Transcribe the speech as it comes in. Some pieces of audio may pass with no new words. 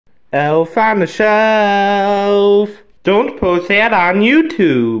Elf on the shelf. Don't post that on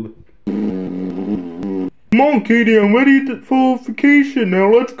YouTube. Come on, Katie, I'm ready for vacation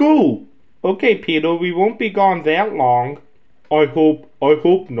now. Let's go. Okay, Peter, we won't be gone that long. I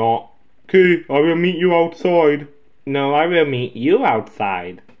hope not. Okay, I will meet you outside. No, I will meet you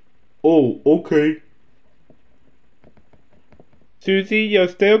outside. Oh, okay. Susie, you're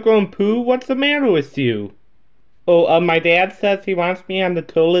still going poo? What's the matter with you? Oh, my dad says he wants me on the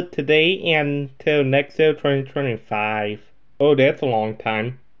toilet today and till next year, 2025. Oh, that's a long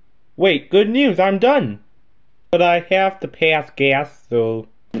time. Wait, good news, I'm done. But I have to pass gas, so...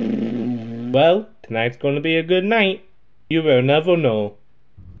 Well, tonight's going to be a good night. You will never know.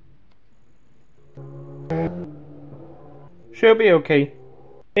 She'll be okay.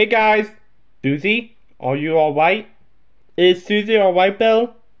 Hey guys, Susie, are you alright? Is Susie alright,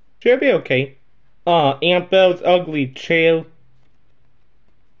 Belle? She'll be okay. Aunt Belle's ugly, chill.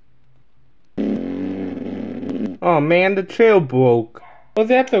 Oh man, the trail broke. Oh,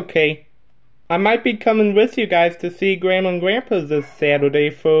 that's okay. I might be coming with you guys to see Grandma and Grandpa this Saturday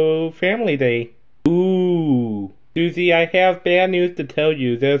for Family Day. Ooh. Susie, I have bad news to tell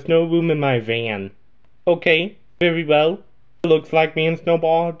you. There's no room in my van. Okay, very well. Looks like me and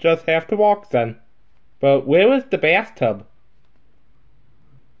Snowball just have to walk then. But where is the bathtub?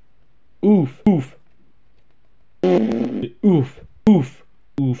 Oof, oof. Oof, oof,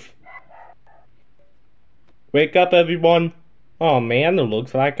 oof. Wake up, everyone. Oh man, it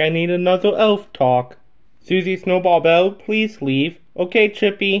looks like I need another elf talk. Susie, Snowball, Belle, please leave. Okay,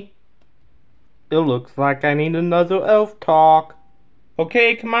 Chippy. It looks like I need another elf talk.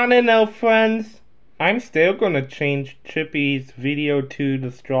 Okay, come on in, elf friends. I'm still gonna change Chippy's video to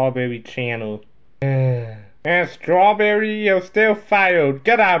the Strawberry channel. Strawberry, you're still fired.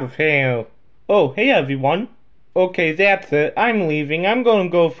 Get out of here. Oh, hey everyone. Okay, that's it. I'm leaving. I'm gonna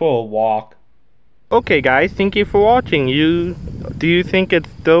go for a walk. Okay guys, thank you for watching. Do you think it's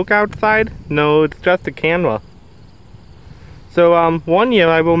dark outside? No, it's just a camera. So one year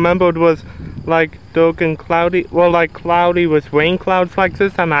I remembered was like dark and cloudy, well like cloudy with rain clouds like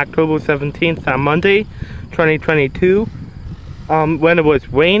this on October 17th on Monday 2022 when it was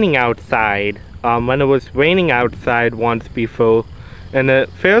raining outside. When it was raining outside once before, and it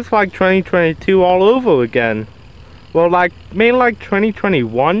feels like 2022 all over again. Well, like maybe like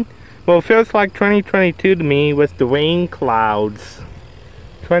 2021. Well, it feels like 2022 to me with the rain clouds.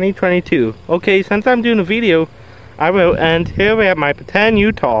 2022. Okay, since I'm doing a video, I will end here at my pretend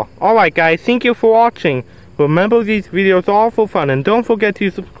Utah. Alright guys, thank you for watching. Remember, these videos are all for fun, and don't forget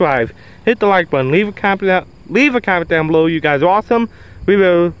to subscribe. Hit the like button, leave a comment down below. You guys are awesome. We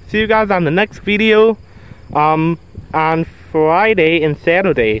will see you guys on the next video on Friday and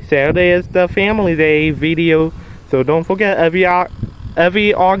Saturday. Saturday is the Family Day video, so don't forget every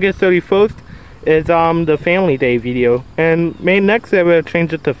August 31st is the Family Day video, and maybe next year we'll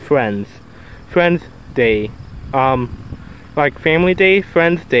change it to Friends Day. Like Family Day,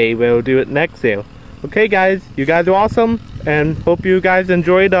 Friends Day, we'll do it next year. Okay guys, you guys are awesome, and hope you guys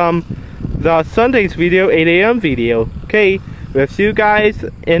enjoyed the Sunday's video, 8 AM video. Okay, we'll see you guys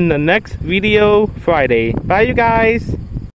in the next video Friday. Bye you guys.